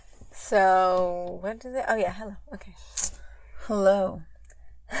So, what did it? Oh, yeah, hello. Okay. Hello.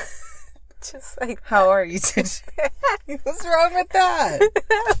 Just like How are you today? What's wrong with that?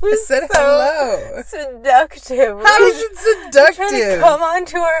 that was I said so hello. seductive. How is it Trying to seductive? come on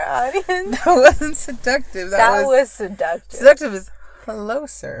to our audience. That wasn't seductive. That was seductive. seductive. Is hello,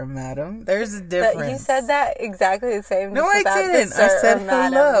 sir, madam. There's a difference. But you said that exactly the same. No, just I without the didn't. I sir said or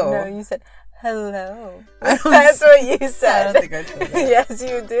madam. hello. No, you said hello. I don't That's what you said. I don't think I said that. Yes,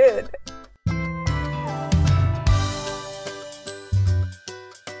 you did.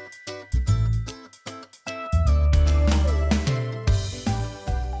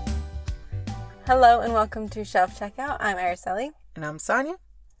 Hello and welcome to Shelf Checkout. I'm Araceli. And I'm Sonia.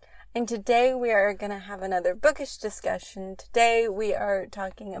 And today we are going to have another bookish discussion. Today we are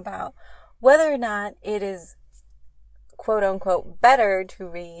talking about whether or not it is quote unquote better to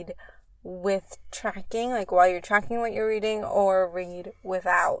read with tracking, like while you're tracking what you're reading, or read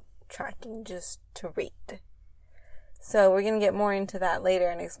without tracking, just to read. So we're going to get more into that later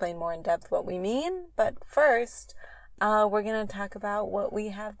and explain more in depth what we mean. But first, we're going to talk about what we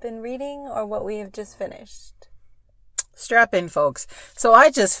have been reading or what we have just finished. Strap in, folks. So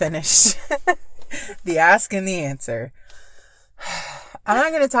I just finished The Ask and the Answer. I'm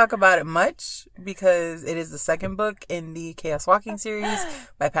not going to talk about it much because it is the second book in the Chaos Walking series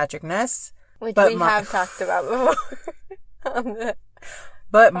by Patrick Ness. Which But we have talked about before.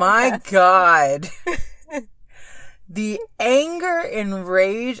 But my God, the anger and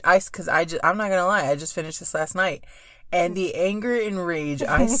rage, I'm not going to lie, I just finished this last night. And the anger and rage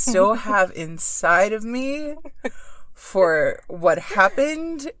I still have inside of me for what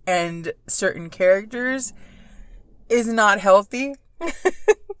happened and certain characters is not healthy.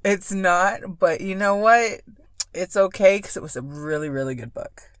 It's not, but you know what? It's okay because it was a really, really good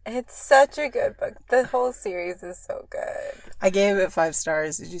book. It's such a good book. The whole series is so good. I gave it 5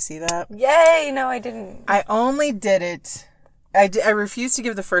 stars. Did you see that? Yay! No, I didn't. I only did it. I refused to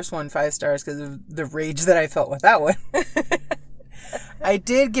give the first one 5 stars because of the rage that I felt with that one. I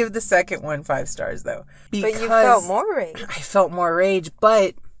did give the second one 5 stars though. But you felt more rage. I felt more rage,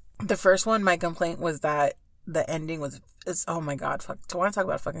 but the first one, my complaint was that the ending was, oh my God, fuck. Do I want to talk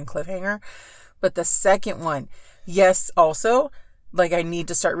about a fucking cliffhanger? But the second one, yes, also, like I need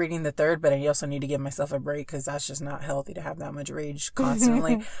to start reading the third, but I also need to give myself a break because that's just not healthy to have that much rage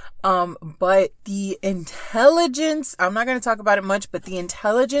constantly. But the intelligence, I'm not going to talk about it much, but the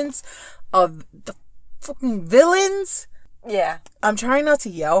intelligence of the fucking villains. Yeah. I'm trying not to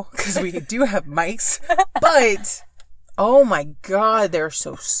yell because we do have mics, but oh my God, they're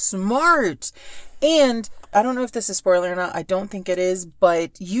so smart. And I don't know if this is spoiler or not. I don't think it is,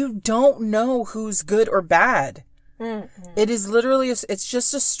 but you don't know who's good or bad. Mm-hmm. It is literally, it's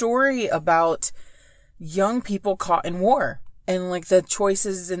just a story about young people caught in war and like the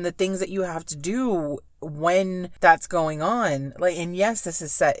choices and the things that you have to do when that's going on. Like, and yes, this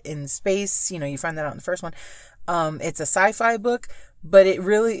is set in space. You know, you find that out in the first one. It's a sci-fi book, but it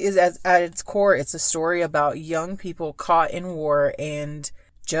really is at its core, it's a story about young people caught in war and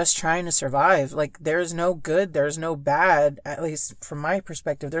just trying to survive. Like, there's no good, there's no bad, at least from my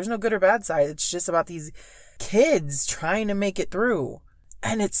perspective. There's no good or bad side. It's just about these kids trying to make it through.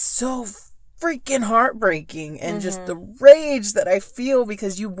 And it's so freaking heartbreaking. And just the rage that I feel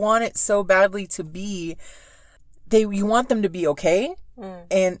because you want it so badly to be, you want them to be okay.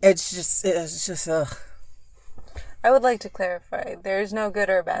 And it's just, ugh. I would like to clarify, there's no good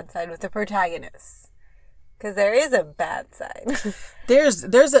or bad side with the protagonist. Because there is a bad side.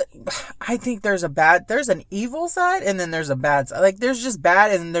 I think there's an evil side and then there's a bad side. Like, there's just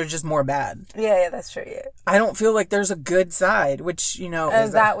bad and then there's just more bad. Yeah, that's true, yeah. I don't feel like there's a good side, which, you know.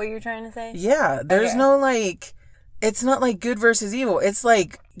 Is that what you're trying to say? Yeah, there's no, like, it's not like good versus evil. It's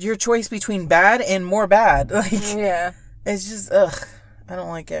like your choice between bad and more bad. Like, yeah. It's just, ugh, I don't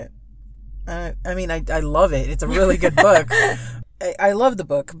like it. I mean, I love it. It's a really good book. I love the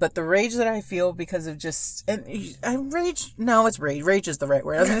book, but the rage that I feel because of just, rage. No, it's rage. Rage is the right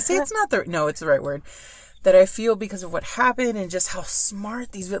word. I was going to say it's the right word. That I feel because of what happened and just how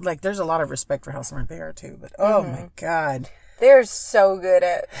smart like, there's a lot of respect for how smart they are too, but oh my God. They're so good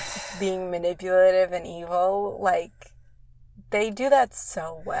at being manipulative and evil. Like, they do that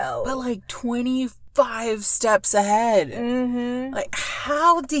so well. But like 25 steps ahead. Mm-hmm. Like,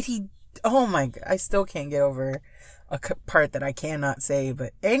 how did he, oh my God, I still can't get over a part that I cannot say,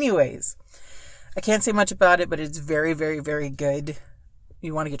 but anyways, I can't say much about it, but it's very, very, very good.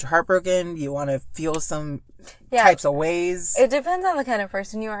 You want to get your heart broken, you want to feel some types of ways. It depends on the kind of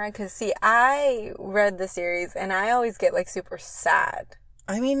person you are, because see, I read the series and I always get like super sad.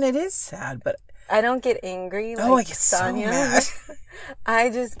 I mean, it is sad, but I don't get angry like I get Sonia. so mad. I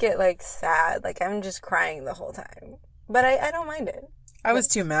just get like sad. Like I'm just crying the whole time. But I don't mind it. I was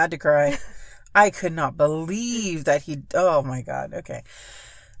too mad to cry. I could not believe that oh my God. Okay.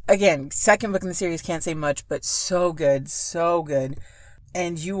 Again, second book in the series, can't say much, but so good. So good.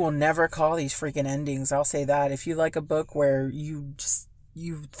 And you will never call these freaking endings. I'll say that. If you like a book where you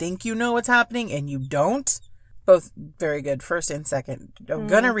think you know what's happening and you don't, both very good. First and second. I'm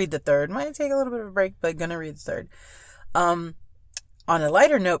gonna read the third. Might take a little bit of a break, but gonna read the third. On a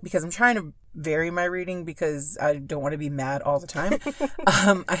lighter note, because I'm trying to vary my reading because I don't want to be mad all the time.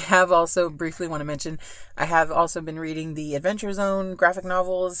 I have also briefly want to mention, I have also been reading the Adventure Zone graphic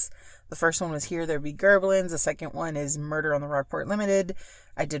novels. The first one was Here There Be Gerblins. The second one is Murder on the Rockport Limited.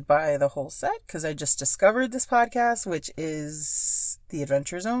 I did buy the whole set because I just discovered this podcast, which is The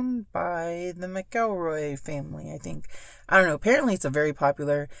Adventure Zone by the McElroy family, I think. I don't know. Apparently it's a very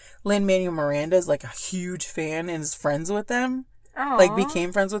popular. Lin-Manuel Miranda is like a huge fan and is friends with them. Aww. Like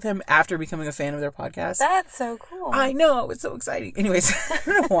became friends with him after becoming a fan of their podcast. That's so cool. I know. It's so exciting. Anyways, I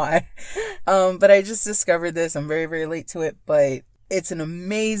don't know why. But I just discovered this. I'm very, very late to it, but it's an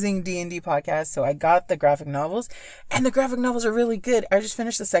amazing D&D podcast. So I got the graphic novels, and the graphic novels are really good. I just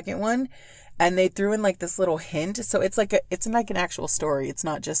finished the second one, and they threw in like this little hint. So it's like an actual story. It's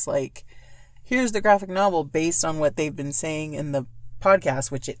not just like, here's the graphic novel based on what they've been saying in the podcast,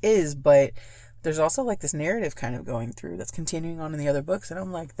 which it is, but there's also like this narrative kind of going through that's continuing on in the other books. And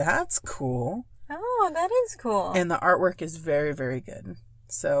I'm like, that's cool. Oh, that is cool. And the artwork is very, very good.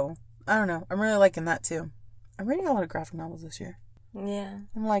 So, I don't know. I'm really liking that too. I'm reading a lot of graphic novels this year. Yeah.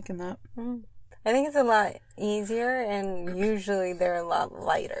 I'm liking that. I think it's a lot easier, and usually they're a lot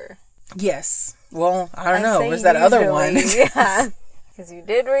lighter. Yes. Well, I don't know. There's that other one. Yeah. Because you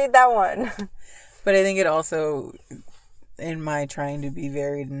did read that one. But I think it also, in my trying to be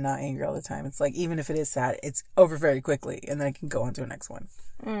varied and not angry all the time, it's like, even if it is sad, it's over very quickly, and then I can go on to the next one.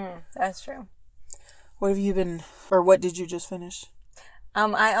 That's true. What have you been, or what did you just finish?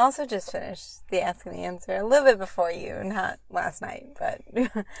 I also just finished the Ask and the Answer a little bit before you, not last night, but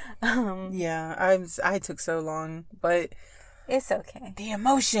yeah, I took so long, but it's okay. The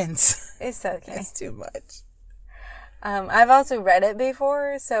emotions. It's okay. It's too much. I've also read it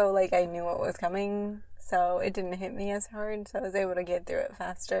before, so like I knew what was coming, so it didn't hit me as hard, so I was able to get through it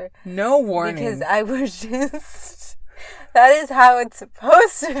faster. No warning. Because I was just... That is how it's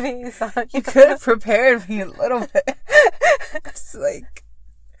supposed to be, Sonia. You could have prepared me a little bit. It's like,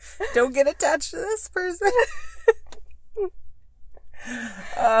 don't get attached to this person.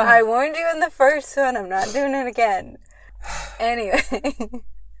 I warned you in the first one. I'm not doing it again. Anyway.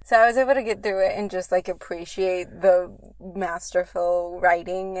 So I was able to get through it and just like appreciate the masterful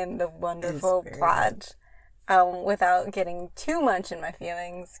writing and the wonderful plot. Without getting too much in my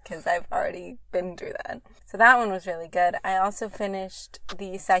feelings, because I've already been through that. So that one was really good. I also finished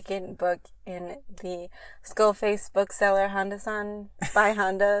the second book in the Skullface Bookseller Honda-san by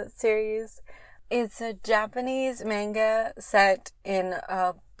Honda series. It's a Japanese manga set in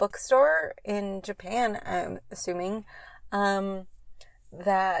a bookstore in Japan, I'm assuming.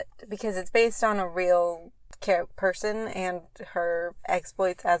 That because it's based on a real person and her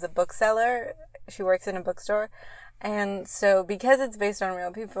exploits as a bookseller. She works in a bookstore, and so because it's based on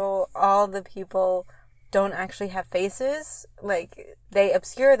real people, all the people don't actually have faces. Like, they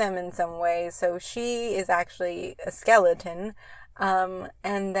obscure them in some way, so she is actually a skeleton, and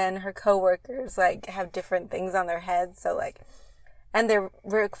then her coworkers like have different things on their heads, so like, and they're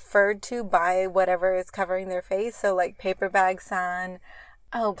referred to by whatever is covering their face, so like paper bag san,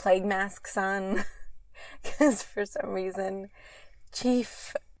 plague mask san, because for some reason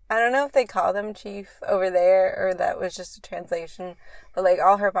Chief, I don't know if they call them Chief over there or that was just a translation, but like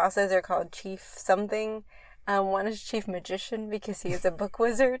all her bosses are called Chief something. One is Chief Magician because he is a book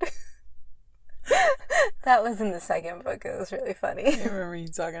wizard. That was in the second book. It was really funny. I remember you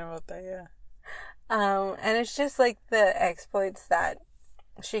talking about that, yeah. And it's just like the exploits that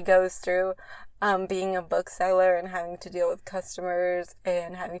she goes through, being a bookseller and having to deal with customers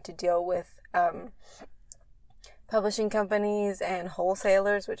and having to deal with, publishing companies and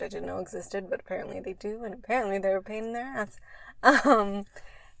wholesalers, which I didn't know existed, but apparently they do, and apparently they're a pain in their ass.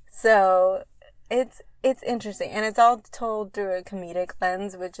 So it's interesting, and it's all told through a comedic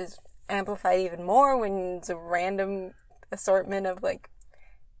lens, which is amplified even more when it's a random assortment of like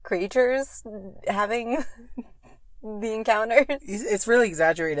creatures having the encounters. It's really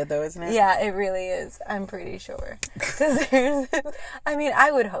exaggerated though, isn't it? Yeah, it really is. I'm pretty sure. Because I mean,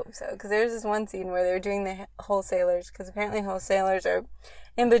 I would hope so. Because there's this one scene where they're doing the wholesalers, because apparently wholesalers are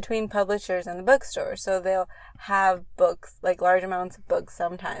in between publishers and the bookstore. So they'll have books, like large amounts of books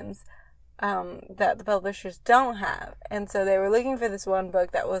sometimes, that the publishers don't have. And so they were looking for this one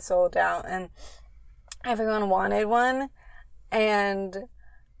book that was sold out, and everyone wanted one. And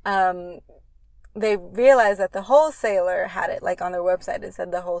they realized that the wholesaler had it. Like, on their website, it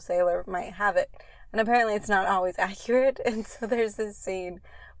said the wholesaler might have it. And apparently it's not always accurate. And so there's this scene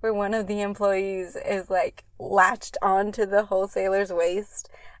where one of the employees is, like, latched onto the wholesaler's waist.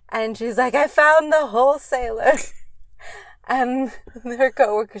 And she's like, I found the wholesaler. And her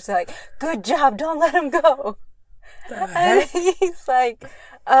coworkers are like, good job, don't let him go. And he's like,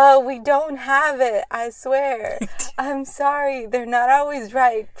 we don't have it, I swear. I'm sorry, they're not always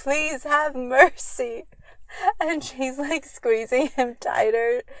right. Please have mercy. And she's like squeezing him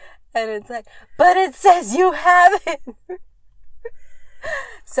tighter. And it's like, but it says you have it.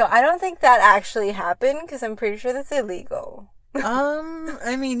 So I don't think that actually happened, because I'm pretty sure that's illegal.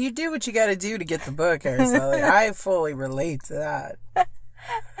 I mean, you do what you gotta do to get the book, Araceli. I fully relate to that.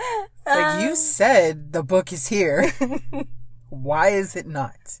 Like, you said the book is here. Why is it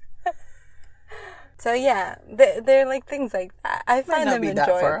not? So yeah, they're like things like that. I find them enjoyable.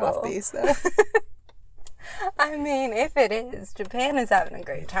 That far off base, though. I mean, if it is, Japan is having a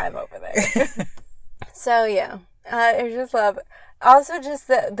great time over there. So yeah, I just love. Also, just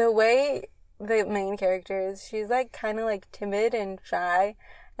the way the main character is. She's like kind of like timid and shy,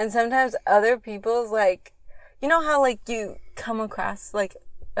 and sometimes other people's like, you know how like you come across like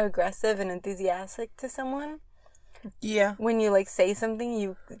aggressive and enthusiastic to someone. Yeah. When you like say something,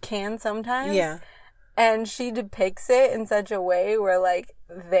 you can sometimes. Yeah. And she depicts it in such a way where like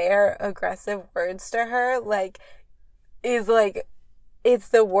their aggressive words to her like is like it's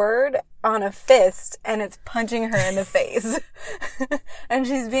the word on a fist and it's punching her in the face. And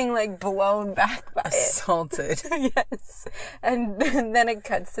she's being like blown back by assaulted. It. Yes. And then it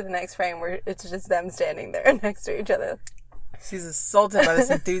cuts to the next frame where it's just them standing there next to each other. She's assaulted by this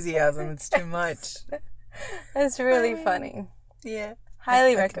enthusiasm. It's too much. It's really funny. Yeah.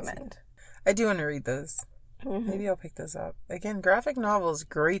 Highly recommend. I do want to read those. Mm-hmm. Maybe I'll pick those up. Again, graphic novels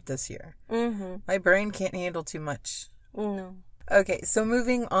great this year. Mm-hmm. My brain can't handle too much. No. Okay, so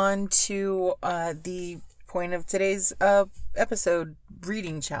moving on to the point of today's episode,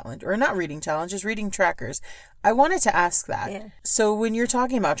 reading challenge. Or not reading challenge, just reading trackers. I wanted to ask that. Yeah. So when you're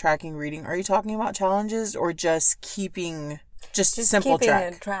talking about tracking reading, are you talking about challenges or just keeping just simple keeping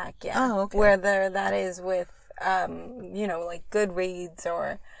track? A track, yeah. Oh, okay. Whether that is with, like Goodreads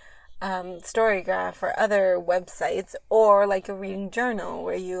or Storygraph or other websites, or like a reading journal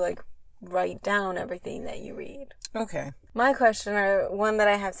where you like write down everything that you read. Okay. My question, or one that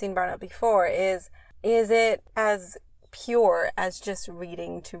I have seen brought up before, is it as pure as just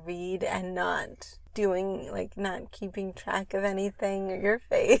reading to read and not doing, like, not keeping track of anything or your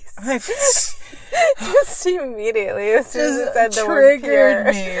face? Just immediately, as soon as you said the word pure.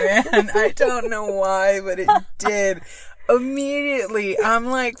 Triggered me, man. I don't know why, but it did. Immediately, I'm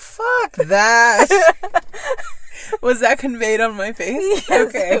like, fuck that. Was that conveyed on my face? Yes,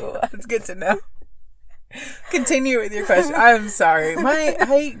 okay, it's good to know. Continue with your question. I'm sorry.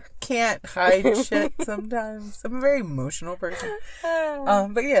 I can't hide shit sometimes. I'm a very emotional person.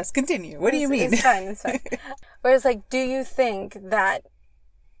 But yes, continue. What do you mean? It's fine. Whereas, like, do you think that,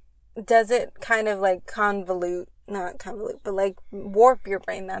 does it kind of like not convolute, but like warp your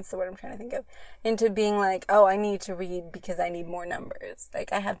brain, that's the word I'm trying to think of, into being like, oh, I need to read because I need more numbers.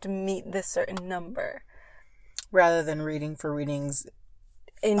 Like, I have to meet this certain number. Rather than reading for reading's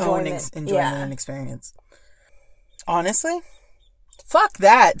enjoyment and experience. Honestly, fuck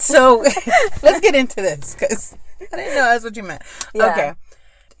that. So let's get into this, because I didn't know that's what you meant. Yeah. Okay.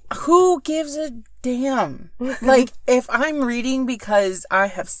 Who gives a damn? Like, if I'm reading because I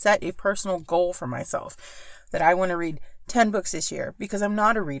have set a personal goal for myself that I want to read 10 books this year, because I'm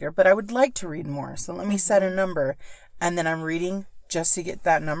not a reader, but I would like to read more. So let me set a number, and then I'm reading just to get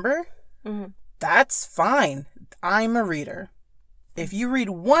that number. Mm-hmm. That's fine. I'm a reader. If you read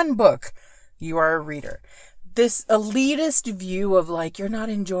one book, you are a reader. This elitist view of like, you're not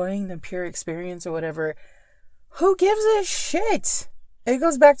enjoying the pure experience or whatever, who gives a shit? It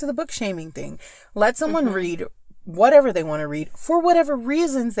goes back to the book shaming thing. Let someone read whatever they want to read for whatever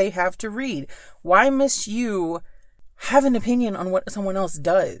reasons they have to read. Why must you have an opinion on what someone else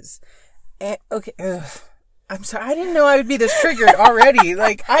does? Okay, I'm sorry. I didn't know I would be this triggered already.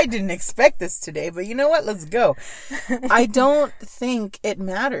 Like, I didn't expect this today, but you know what? Let's go. I don't think it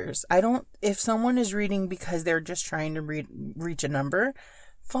matters. If someone is reading because they're just trying to reach a number,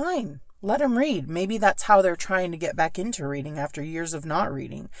 fine. Let them read. Maybe that's how they're trying to get back into reading after years of not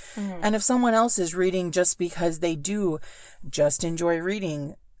reading. Mm-hmm. And if someone else is reading just because they do just enjoy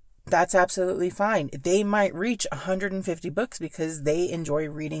reading, that's absolutely fine. They might reach 150 books because they enjoy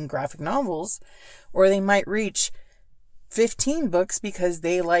reading graphic novels, or they might reach 15 books because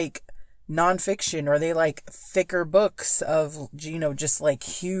they like nonfiction, or they like thicker books of, just like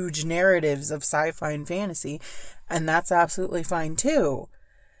huge narratives of sci-fi and fantasy. And that's absolutely fine too.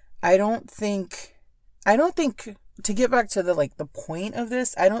 I don't think, to get back to the point of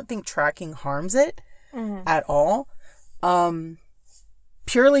this, I don't think tracking harms it at all.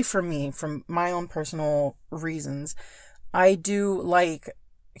 Purely for me, from my own personal reasons, I do like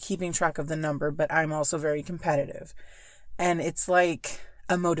keeping track of the number, but I'm also very competitive. And it's like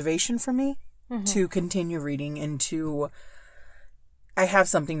a motivation for me to continue reading and I have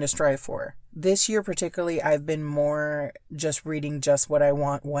something to strive for. This year particularly, I've been more just reading just what I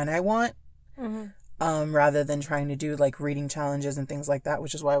want when I want, rather than trying to do like reading challenges and things like that,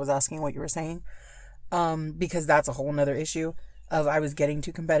 which is why I was asking what you were saying. Because that's a whole nother issue of I was getting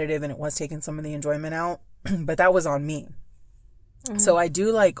too competitive and it was taking some of the enjoyment out, but that was on me. So I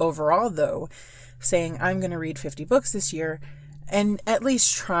do like overall though, saying I'm going to read 50 books this year and at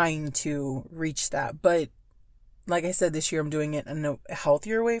least trying to reach that. But like I said, this year I'm doing it in a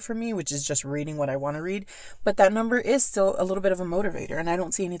healthier way for me, which is just reading what I want to read. But that number is still a little bit of a motivator, and I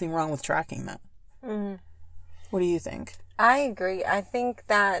don't see anything wrong with tracking that. What do you think? I agree. I think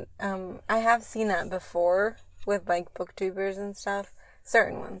that I have seen that before with like booktubers and stuff.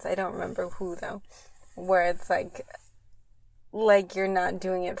 Certain ones. I don't remember who though. Where it's like you're not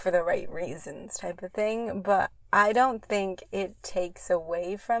doing it for the right reasons type of thing. But I don't think it takes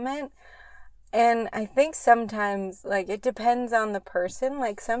away from it. And I think sometimes, it depends on the person.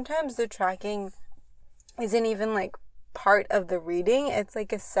 Sometimes the tracking isn't even, part of the reading. It's,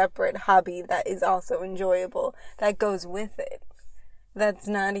 a separate hobby that is also enjoyable that goes with it. That's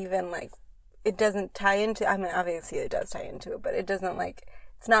not even, it doesn't tie into... I mean, obviously it does tie into it, but it doesn't,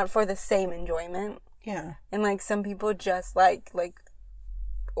 it's not for the same enjoyment. Yeah. And, some people just like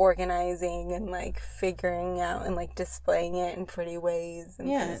organizing and figuring out and displaying it in pretty ways and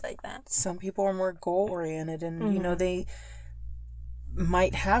things like that. Some people are more goal oriented and they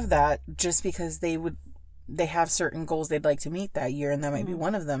might have that just because they have certain goals they'd like to meet that year, and that might be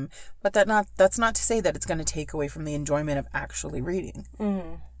one of them. But that's not to say that it's going to take away from the enjoyment of actually reading.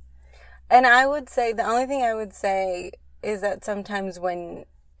 And I would say the only thing I would say is that sometimes when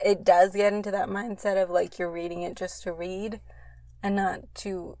it does get into that mindset of you're reading it just to read and not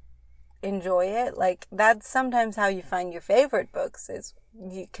to enjoy it, that's sometimes how you find your favorite books, is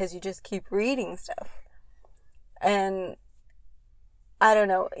because you just keep reading stuff. And I don't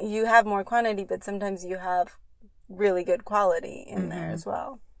know, you have more quantity, but sometimes you have really good quality in there as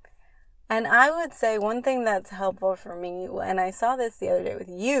well. And I would say one thing that's helpful for me, and I saw this the other day with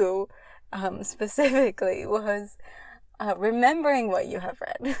you specifically, was remembering what you have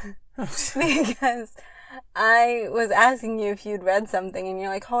read. Because I was asking you if you'd read something, and you're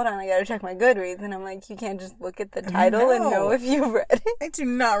like, hold on, I gotta check my Goodreads. And I'm like, you can't just look at the title and know if you read it. I do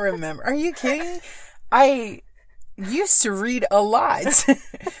not remember. Are you kidding? I used to read a lot.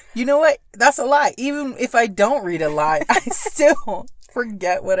 You know what? That's a lie. Even if I don't read a lot, I still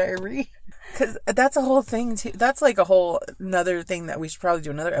forget what I read. Because that's a whole thing too. That's a whole another thing that we should probably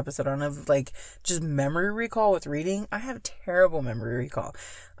do another episode on, of just memory recall with reading. I have terrible memory recall.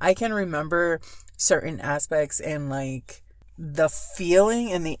 I can remember certain aspects and the feeling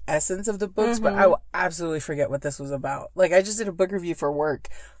and the essence of the books, but I will absolutely forget what this was about. I just did a book review for work,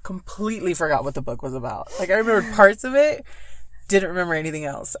 completely forgot what the book was about. I remembered parts of it, didn't remember anything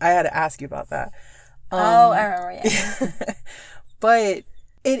else. I had to ask you about that. I remember, yeah. But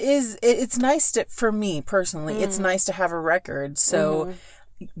it's nice for me personally, it's nice to have a record. So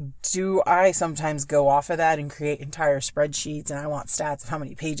do I sometimes go off of that and create entire spreadsheets, and I want stats of how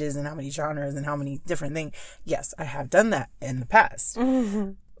many pages and how many genres and how many different things? Yes, I have done that in the past.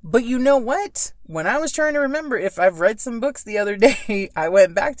 But you know what? When I was trying to remember if I've read some books the other day, I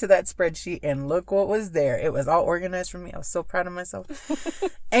went back to that spreadsheet and look what was there. It was all organized for me. I was so proud of myself.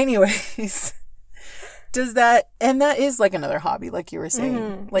 Anyways, and that is another hobby, like you were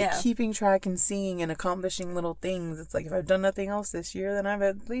saying, keeping track and seeing and accomplishing little things. It's if I've done nothing else this year, then I've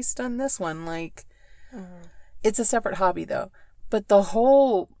at least done this one. It's a separate hobby though. But the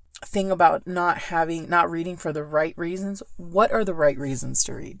whole thing about not reading for the right reasons, what are the right reasons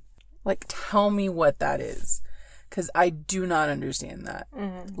to read? Tell me what that is. Because I do not understand that.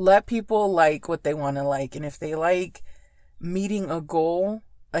 Let people like what they want to like. And if they like meeting a goal,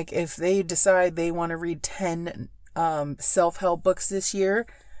 if they decide they want to read 10 self-help books this year,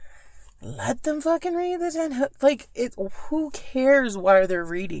 let them fucking read the 10. Who cares why they're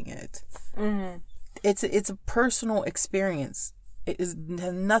reading it? It's a personal experience. It has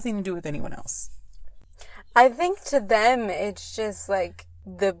nothing to do with anyone else. I think to them, it's just like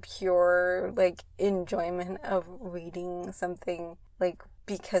the pure like enjoyment of reading something like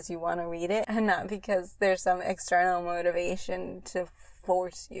because you want to read it and not because there's some external motivation to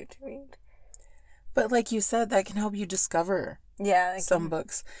force you to read. But like you said, that can help you discover some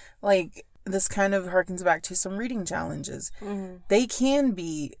books. Like, this kind of harkens back to some reading challenges. Mm-hmm. They can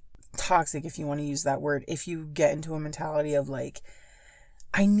be toxic, if you want to use that word, if you get into a mentality of like,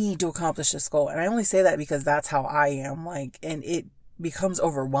 I need to accomplish this goal. And I only say that because that's how I am. Like, and it becomes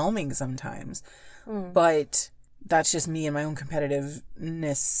overwhelming sometimes. But that's just me and my own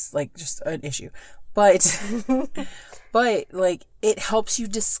competitiveness, like, just an issue. But but like, it helps you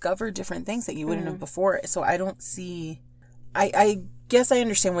discover different things that you wouldn't have before. So I don't see, I guess I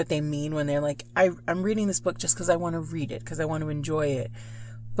understand what they mean when they're like, I'm reading this book just because I want to read it, because I want to enjoy it.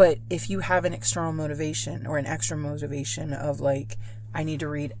 But if you have an external motivation or an extra motivation of like, I need to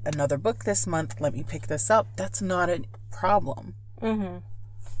read another book this month, let me pick this up, that's not a problem. Mm-hmm.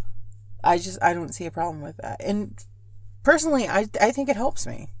 I don't see a problem with that. And personally, I think it helps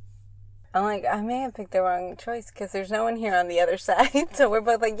me. I'm like, I may have picked the wrong choice because there's no one here on the other side. So we're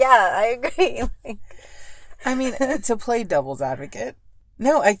both like, yeah, I agree. Like, I mean, to play devil's advocate,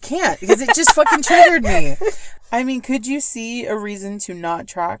 no, I can't, because it just fucking triggered me. I mean, could you see a reason to not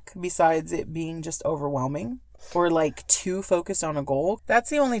track besides it being just overwhelming or like too focused on a goal? That's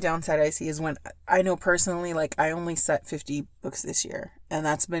the only downside I see, is when I know personally, like, I only set 50 books this year, and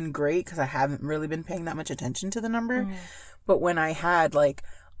that's been great because I haven't really been paying that much attention to the number. But when I had like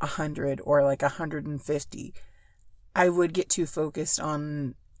 100 or like 150, I would get too focused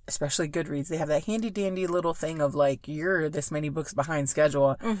on, especially Goodreads. They have that handy dandy little thing of like, you're this many books behind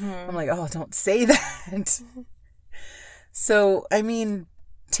schedule. I'm like, oh, don't say that. So, I mean,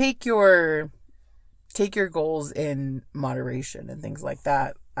 take your goals in moderation and things like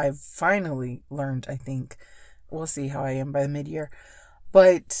that. I've finally learned, I think. We'll see how I am by the mid-year.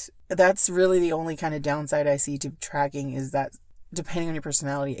 But that's really the only kind of downside I see to tracking, is that depending on your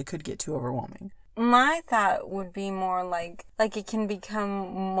personality, it could get too overwhelming. My thought would be more like it can become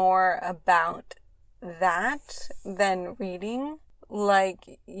more about that than reading.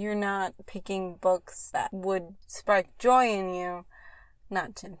 Like, you're not picking books that would spark joy in you,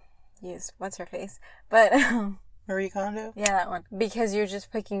 not to use what's her face, but Marie Kondo? Yeah, that one. Because you're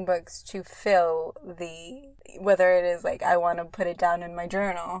just picking books to fill whether it is like, I want to put it down in my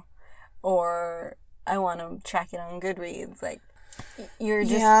journal, or I want to track it on Goodreads. Like, you're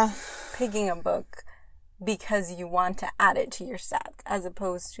just picking a book because you want to add it to your stack, as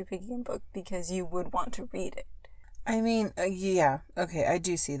opposed to picking a book because you would want to read it. I mean, okay, I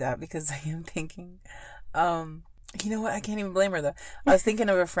do see that, because I am thinking, you know what, I can't even blame her though. I was thinking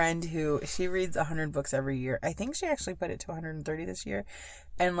of a friend who, she reads 100 books every year. I think she actually put it to 130 this year.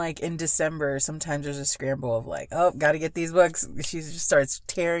 And like in December, sometimes there's a scramble of like, oh, gotta get these books. She just starts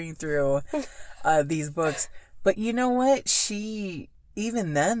tearing through these books. But you know what?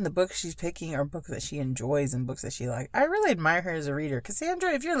 Even then, the books she's picking are books that she enjoys and books that she likes. I really admire her as a reader.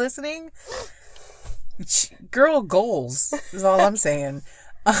 Cassandra, if you're listening, girl, goals is all I'm saying.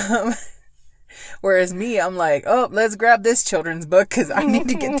 Whereas me, I'm like, oh, let's grab this children's book because I need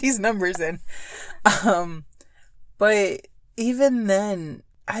to get these numbers in. But even then,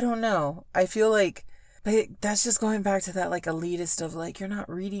 I don't know. I feel like, but that's just going back to that like elitist of like, you're not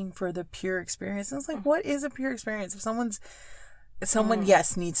reading for the pure experience. And it's like, what is a pure experience? If someone,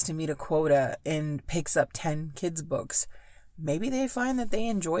 yes, needs to meet a quota and picks up 10 kids' books, maybe they find that they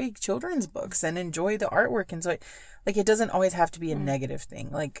enjoy children's books and enjoy the artwork. And so, like, it doesn't always have to be a negative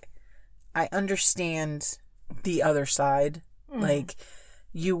thing. Like, I understand the other side. Like,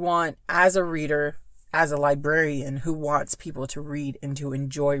 you want, as a reader, as a librarian who wants people to read and to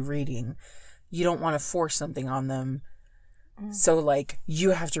enjoy reading, you don't want to force something on them. So, like, you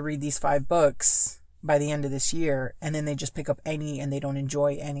have to read these 5 books by the end of this year, and then they just pick up any and they don't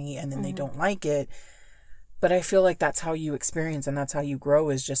enjoy any, and then they don't like it. But I feel like that's how you experience and that's how you grow,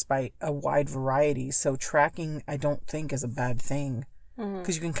 is just by a wide variety. So tracking, I don't think, is a bad thing,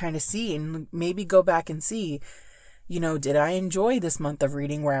 because you can kind of see and maybe go back and see, you know, did I enjoy this month of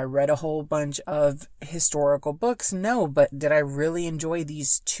reading where I read a whole bunch of historical books? No. But did I really enjoy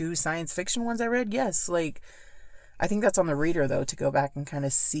these 2 science fiction ones I read? Yes. Like, I think that's on the reader, though, to go back and kind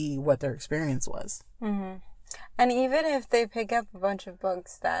of see what their experience was. And even if they pick up a bunch of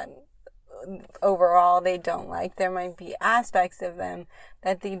books that overall they don't like, there might be aspects of them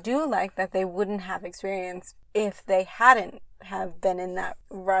that they do like that they wouldn't have experienced if they hadn't have been in that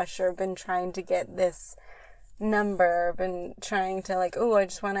rush or been trying to get this number, been trying to like, oh, I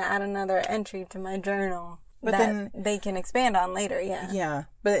just want to add another entry to my journal. But that then they can expand on later. Yeah. Yeah.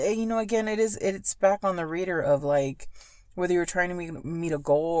 But, again, it's back on the reader of, like, whether you're trying to meet a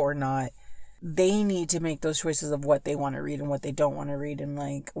goal or not, they need to make those choices of what they want to read and what they don't want to read and,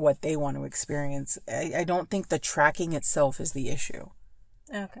 like, what they want to experience. I don't think the tracking itself is the issue.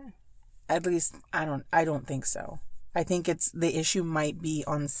 Okay. At least, I don't think so. I think the issue might be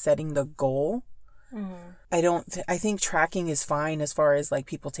on setting the goal. Mm-hmm. I think tracking is fine as far as, like,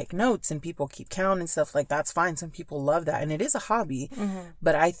 people take notes and people keep count and stuff, like, that's fine. Some people love that and it is a hobby. Mm-hmm.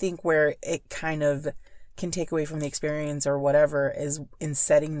 But I think where it kind of can take away from the experience or whatever is in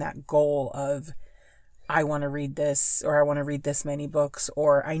setting that goal of, I want to read this, or I want to read this many books,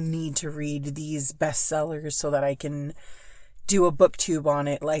 or I need to read these bestsellers so that I can do a booktube on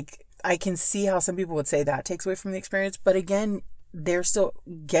it. Like, I can see how some people would say that takes away from the experience, but again, they're still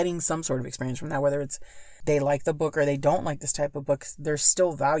getting some sort of experience from that, whether it's they like the book or they don't like this type of book. There's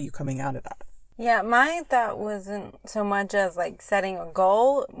still value coming out of that. Yeah, my thought wasn't so much as, like, setting a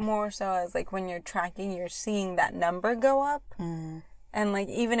goal, more so as, like, when you're tracking, you're seeing that number go up. Mm. And, like,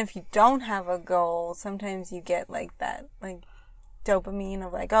 even if you don't have a goal, sometimes you get, like, that, like, dopamine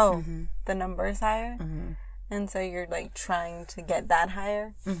of, like, oh, the number is higher. Mm-hmm. And so you're, like, trying to get that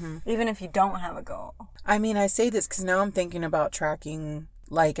higher, even if you don't have a goal. I mean, I say this because now I'm thinking about tracking,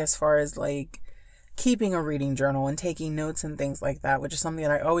 like, as far as, like, keeping a reading journal and taking notes and things like that, which is something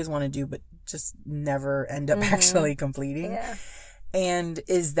that I always want to do, but just never end up actually completing. Yeah. And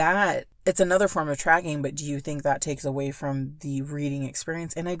it's another form of tracking, but do you think that takes away from the reading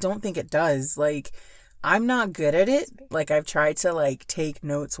experience? And I don't think it does. Like, I'm not good at it. Like, I've tried to, like, take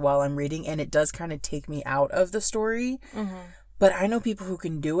notes while I'm reading, and it does kind of take me out of the story. Mm-hmm. But I know people who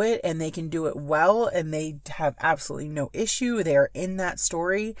can do it, and they can do it well, and they have absolutely no issue. They're in that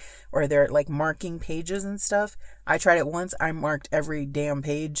story, or they're, like, marking pages and stuff. I tried it once. I marked every damn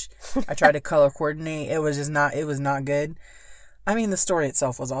page. I tried to color coordinate. It was not good. I mean, the story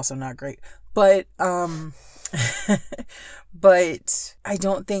itself was also not great. But, but I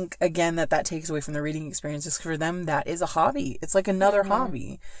don't think, again, that takes away from the reading experience. Just for them, that is a hobby. It's like another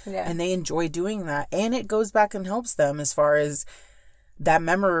hobby. Yeah. And they enjoy doing that. And it goes back and helps them as far as that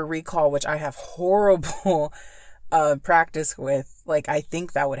memory recall, which I have horrible practice with. Like, I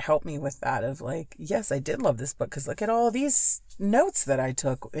think that would help me with that of, like, yes, I did love this book because look at all these notes that I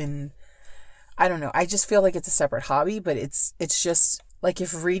took. And I don't know. I just feel like it's a separate hobby, but it's just... Like,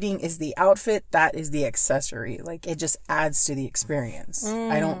 if reading is the outfit, that is the accessory. Like, it just adds to the experience.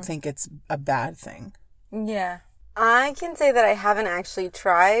 I don't think it's a bad thing. Yeah. I can say that I haven't actually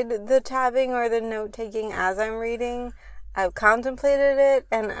tried the tabbing or the note-taking as I'm reading. I've contemplated it,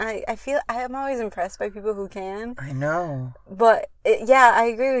 and I feel I'm always impressed by people who can. I know. But, yeah, I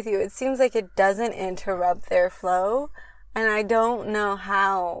agree with you. It seems like it doesn't interrupt their flow, and I don't know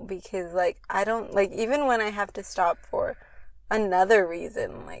how, because, like, I don't, like, even when I have to stop for another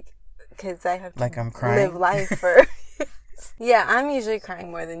reason, like, because I have to like I'm crying. Live life for... Yeah, I'm usually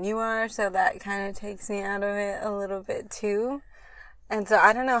crying more than you are, so that kind of takes me out of it a little bit, too. And so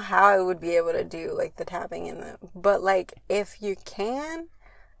I don't know how I would be able to do, like, the tapping in them. But, like, if you can,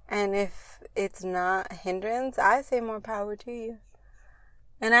 and if it's not a hindrance, I say more power to you.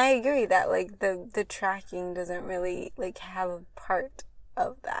 And I agree that, like, the tracking doesn't really, like, have a part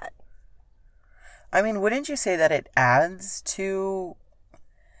of that. I mean, wouldn't you say that it adds to,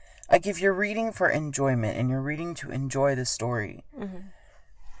 like, if you're reading for enjoyment and you're reading to enjoy the story,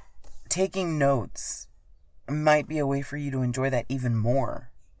 taking notes might be a way for you to enjoy that even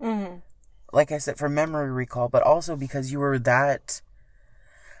more. Mm-hmm. Like I said, for memory recall, but also because you were that,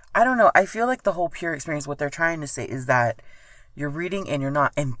 I don't know, I feel like the whole pure experience, what they're trying to say is that you're reading and you're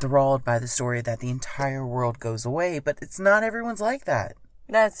not enthralled by the story, that the entire world goes away, but it's not everyone's like that.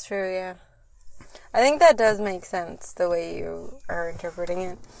 That's true, yeah. I think that does make sense, the way you are interpreting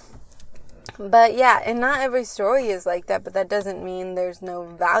it. But yeah, and not every story is like that, but that doesn't mean there's no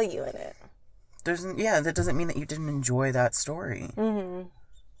value in it. That doesn't mean that you didn't enjoy that story. Mm-hmm.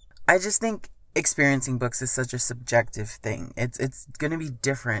 I just think experiencing books is such a subjective thing. It's going to be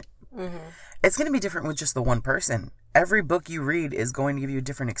different. Mm-hmm. It's going to be different with just the one person. Every book you read is going to give you a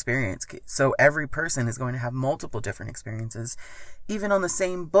different experience. So every person is going to have multiple different experiences, even on the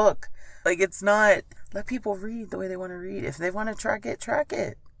same book. Like, it's not, let people read the way they want to read. If they want to track it, track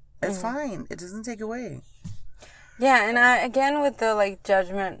it. It's fine. It doesn't take away. Yeah, and again, with the, like,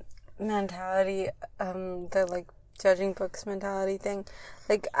 judgment mentality, the, like, judging books mentality thing,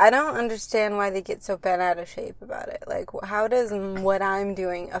 like, I don't understand why they get so bent out of shape about it. Like, how does what I'm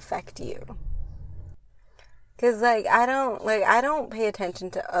doing affect you? Because, like, I don't pay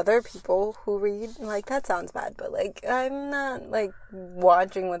attention to other people who read. Like, that sounds bad, but, like, I'm not, like,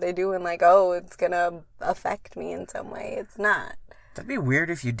 watching what they do and, like, oh, it's gonna affect me in some way. It's not. That'd be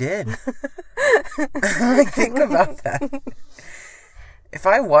weird if you did. Think about that. If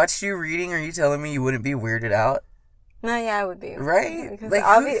I watched you reading, are you telling me you wouldn't be weirded out? No, yeah, I would be. Right?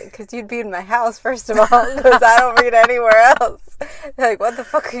 Because you'd be in my house, first of all, because I don't read anywhere else. Like, what the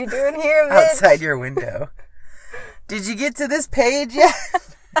fuck are you doing here, bitch? Outside your window. Did you get to this page yet?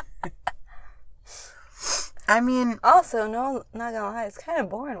 I mean... Also, no, not gonna lie, it's kind of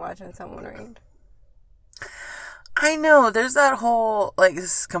boring watching someone read. I know, there's that whole... Like,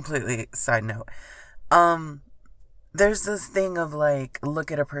 this is completely side note. There's this thing of, like,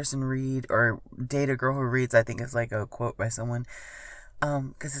 look at a person read or date a girl who reads. I think it's, like, a quote by someone.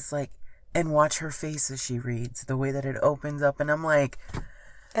 Because it's, like, and watch her face as she reads. The way that it opens up. And I'm like...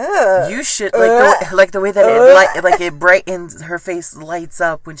 You should like the way that it brightens, her face lights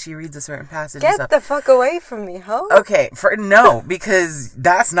up when she reads a certain passage. Get the fuck away from me, ho. Okay, because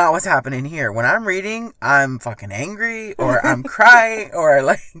that's not what's happening here. When I'm reading, I'm fucking angry or I'm crying or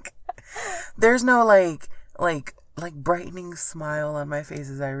like there's no like brightening smile on my face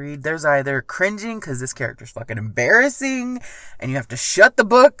as I read. There's either cringing because this character's fucking embarrassing and you have to shut the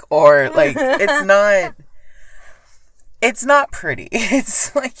book, or like it's not pretty.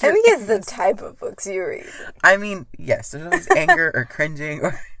 It's like... I think it's the type of books you read. I mean, yes, there's always anger or cringing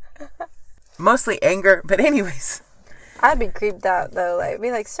or... Mostly anger, but anyways. I'd be creeped out, though. Like,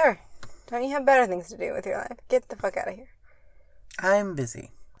 be like, sir, don't you have better things to do with your life? Get the fuck out of here. I'm busy,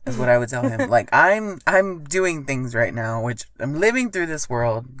 is what I would tell him. Like, I'm doing things right now, which I'm living through this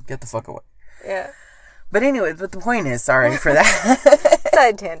world. Get the fuck away. Yeah. But anyway, the point is, sorry for that.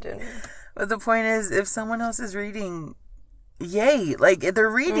 Side tangent. But the point is, if someone else is reading... Yay, like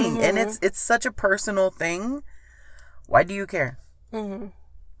they're reading and it's such a personal thing. Why do you care? I don't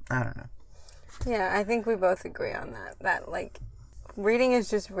know. Yeah, I think we both agree on that like reading is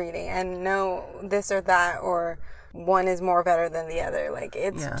just reading, and no this or that or one is more better than the other. Like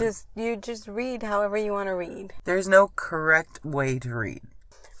it's just, you just read however you want to read. There's no correct way to read.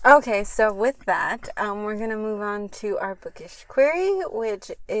 Okay, so with that, we're going to move on to our bookish query, which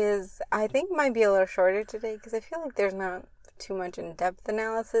is, I think might be a little shorter today because I feel like there's not too much in-depth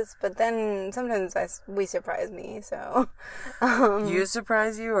analysis, but then sometimes we surprise me, so you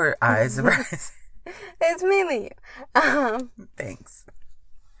surprise you or I surprise? It's mainly you. Thanks.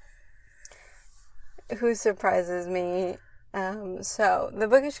 Who surprises me? So the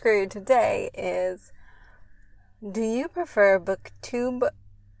bookish query today is: do you prefer booktube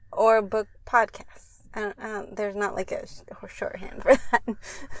or book podcasts? There's not like a shorthand for that.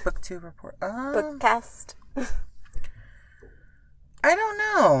 Booktube report. Bookcast. I don't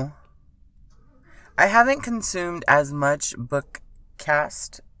know. I haven't consumed as much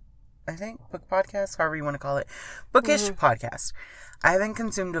bookcast, I think, book podcast, however you want to call it, bookish podcast. I haven't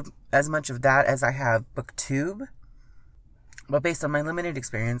consumed as much of that as I have booktube, but based on my limited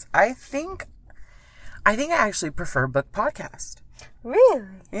experience, I think I actually prefer book podcast. Really?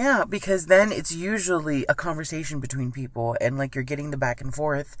 Yeah, because then it's usually a conversation between people, and like you're getting the back and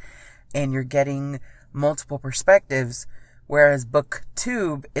forth, and you're getting multiple perspectives. Whereas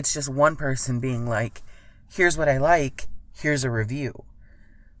booktube, it's just one person being like, here's what I like, here's a review.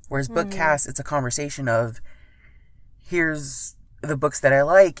 Whereas bookcast, it's a conversation of, here's the books that I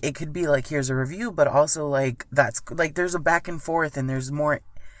like. It could be like, here's a review, but also like, that's like, there's a back and forth and there's more,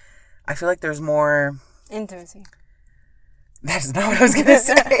 I feel like there's more intimacy. That's not what I was going to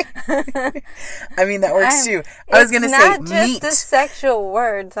say. I mean, that works too. I was going to say meat. It's not just a sexual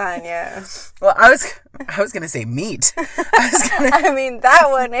word, Tanya. Well, I was going to say meat. I mean, that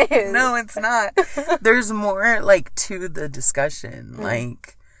one is. No, it's not. There's more, like, to the discussion.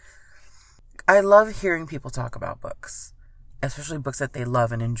 Like, I love hearing people talk about books, especially books that they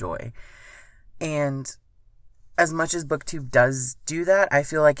love and enjoy. And as much as BookTube does do that, I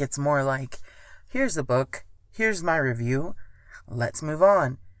feel like it's more like, here's the book, here's my review, let's move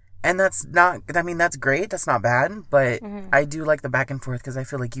on. And that's not, I mean, that's great, that's not bad, but I do like the back and forth because I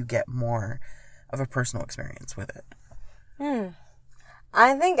feel like you get more of a personal experience with it.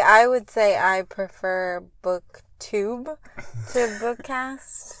 I think I would say I prefer BookTube to Bookcast.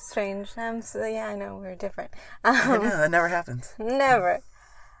 Strange names. So yeah, I know, we're different. I know, that never happens. Never.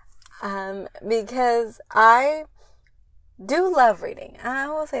 Because I do love reading. I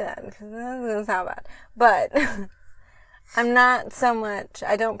will say that because that's going to sound bad. But I'm not so much,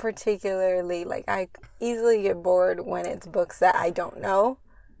 I don't particularly, like, I easily get bored when it's books that I don't know.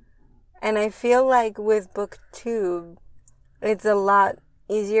 And I feel like with BookTube, it's a lot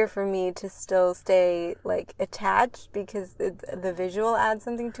easier for me to still stay, like, attached because the visual adds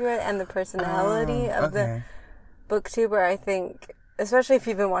something to it and the personality of the booktuber. I think, especially if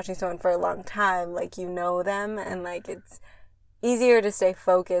you've been watching someone for a long time, like, you know them, and, like, it's easier to stay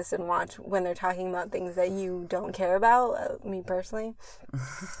focused and watch when they're talking about things that you don't care about, me personally,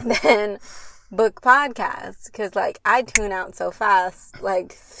 than book podcasts. Because, like, I tune out so fast.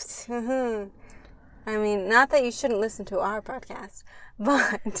 Like, I mean, not that you shouldn't listen to our podcast,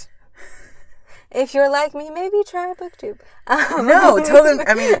 but if you're like me, maybe try BookTube. No, tell them,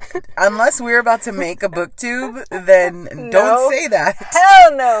 I mean, unless we're about to make a BookTube, then don't say that.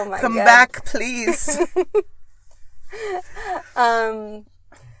 Hell no, my Come God. back, please.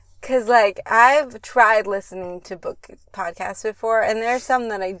 Cause, like, I've tried listening to book podcasts before, and there's some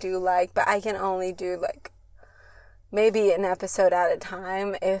that I do like, but I can only do, like, maybe an episode at a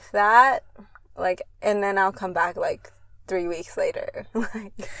time, if that. Like, and then I'll come back, like, 3 weeks later.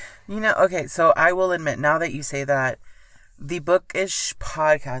 Like, you know, okay, so I will admit, now that you say that, the bookish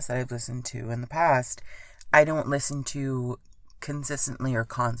podcasts that I've listened to in the past, I don't listen to consistently or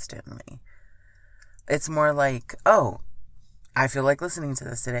constantly. It's more like, oh, I feel like listening to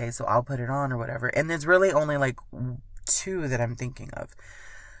this today, so I'll put it on or whatever. And there's really only, like, 2 that I'm thinking of.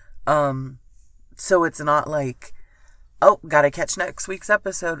 So it's not like, oh, gotta catch next week's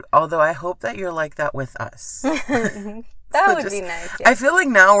episode. Although I hope that you're like that with us. that would be nice. Yeah. I feel like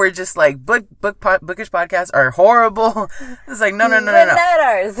now we're just like, bookish podcasts are horrible. It's like, no. But not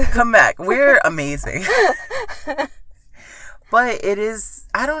ours. Come back. We're amazing. But it is,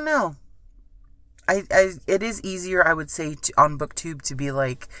 I don't know. It is easier, I would say, on BookTube to be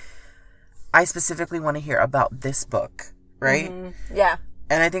like, I specifically want to hear about this book, right? Mm-hmm. Yeah.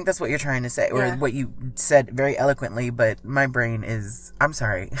 And I think that's what you're trying to say, or what you said very eloquently, but my brain is, I'm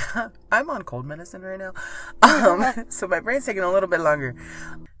sorry, I'm on cold medicine right now. So my brain's taking a little bit longer.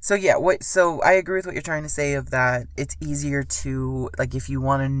 So yeah, so I agree with what you're trying to say of that. It's easier to, like, if you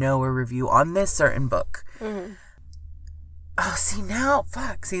want to know a review on this certain book. Mm-hmm. Oh, see now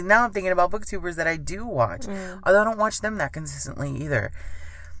I'm thinking about booktubers that I do watch. Although I don't watch them that consistently either.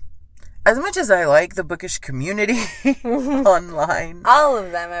 As much as I like the bookish community online. All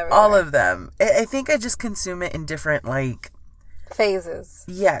of them, everywhere. All of them. I think I just consume it in different, like, phases.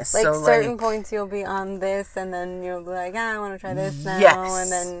 yes. Like, so, certain like, points you'll be on this, and then you'll be like, I want to try this now. Yes.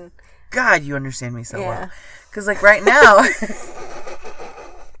 And then, God, you understand me so Yeah. well. Because, like, right now...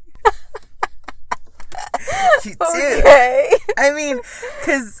 You do. okay. I mean,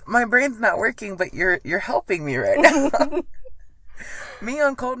 because my brain's not working, but you're helping me right now. Me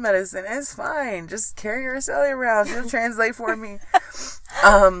on cold medicine is fine. Just carry Araceli around. She'll translate for me.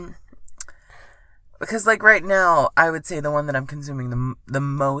 Because, like, right now, I would say the one that I'm consuming the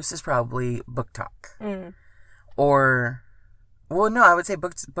most is probably Book Talk. Or, well, no, I would say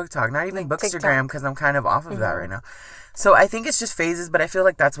Book Talk. Not even Like Bookstagram, because I'm kind of off of that right now. So I think it's just phases, but I feel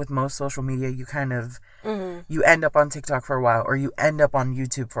like that's with most social media. You kind of, you end up on TikTok for a while, or you end up on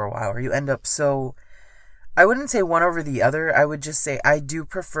YouTube for a while, or you end up, so I wouldn't say one over the other. I would just say I do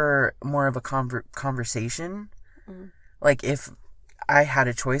prefer more of a conversation. Like, if I had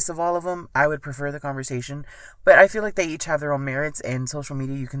a choice of all of them, I would prefer the conversation. But I feel like they each have their own merits, and social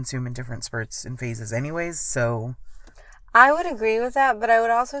media you consume in different spurts and phases anyways, so... I would agree with that, but I would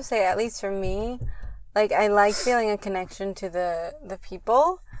also say, at least for me, like, I like feeling a connection to the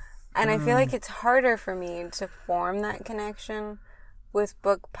people, and I feel like it's harder for me to form that connection with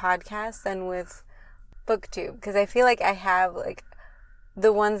book podcasts than with BookTube, because I feel like I have, like,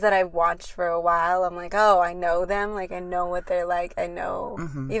 the ones that I've watched for a while, I'm like, oh, I know them, like, I know what they're like, I know,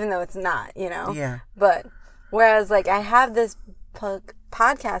 even though it's not, you know? Yeah. But, whereas, like, I have this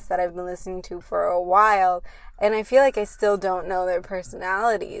podcast that I've been listening to for a while, and I feel like I still don't know their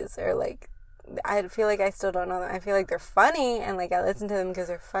personalities, or, like, I feel like I still don't know them. I feel like they're funny, and, like, I listen to them because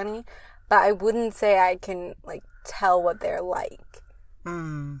they're funny, but I wouldn't say I can, like, tell what they're like.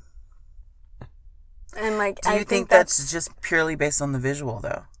 And, like, Do you think that's just purely based on the visual,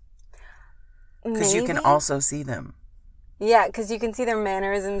 though? Because you can also see them. Yeah, because you can see their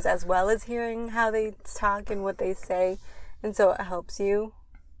mannerisms as well as hearing how they talk and what they say, and so it helps you.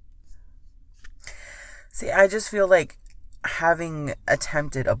 See, I just feel like having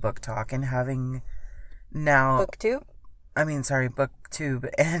attempted a book talk and having now... BookTube? BookTube,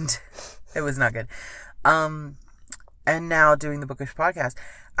 and it was not good. And now doing the bookish podcast,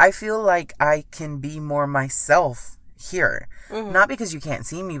 I feel like I can be more myself here. Not because you can't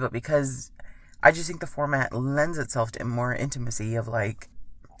see me, but because I just think the format lends itself to more intimacy of, like,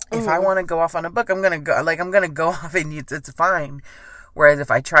 if I want to go off on a book, I'm going to go off and it's fine. Whereas if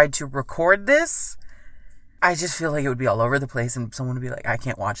I tried to record this, I just feel like it would be all over the place, and someone would be like, I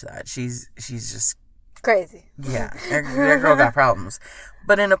can't watch that. She's just crazy. Yeah, that girl got problems.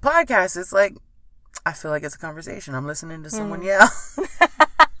 But in a podcast, it's like, I feel like it's a conversation. I'm listening to someone yell.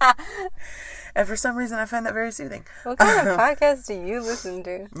 And for some reason, I find that very soothing. What kind of podcast do you listen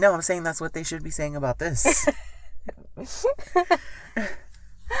to? No, I'm saying that's what they should be saying about this.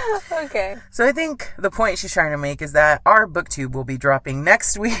 Okay. So I think the point she's trying to make is that our booktube will be dropping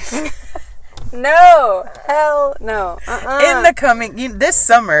next week. No. Hell no. In the coming, this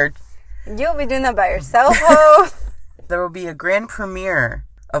summer. You'll be doing that by yourself, ho. There will be a grand premiere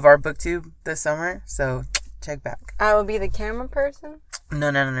of our booktube this summer, so check back. I will be the camera person?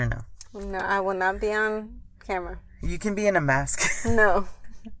 No. No, I will not be on camera. You can be in a mask. No.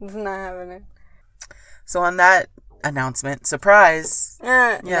 It's not happening. So on that announcement, surprise.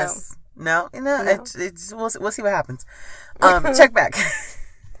 Yes. No. It's we'll see what happens. Check back.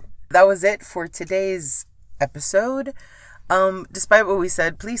 That was it for today's episode. Despite what we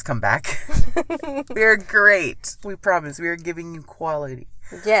said, please come back. We're great. We promise. We are giving you quality.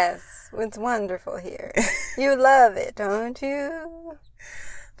 Yes. It's wonderful here. You love it, don't you?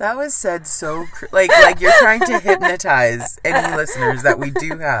 That was said so... like you're trying to hypnotize any listeners that we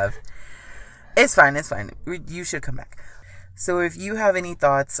do have. It's fine. You should come back. So if you have any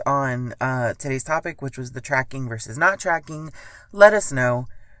thoughts on today's topic, which was the tracking versus not tracking, let us know.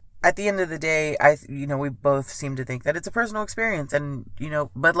 At the end of the day, we both seem to think that it's a personal experience, and,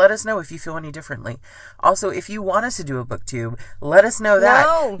 but let us know if you feel any differently. Also, if you want us to do a booktube, let us know that.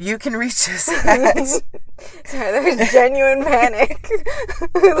 No. You can reach us at... Sorry, there was genuine panic.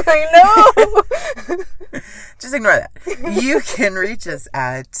 Like, no! Just ignore that. You can reach us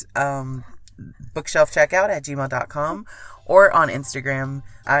at bookshelfcheckout@gmail.com or on Instagram.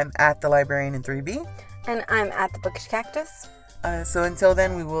 I'm at the librarian in 3B. And I'm at the Bookish Cactus. So until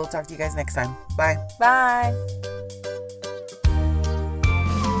then, we will talk to you guys next time. Bye. Bye.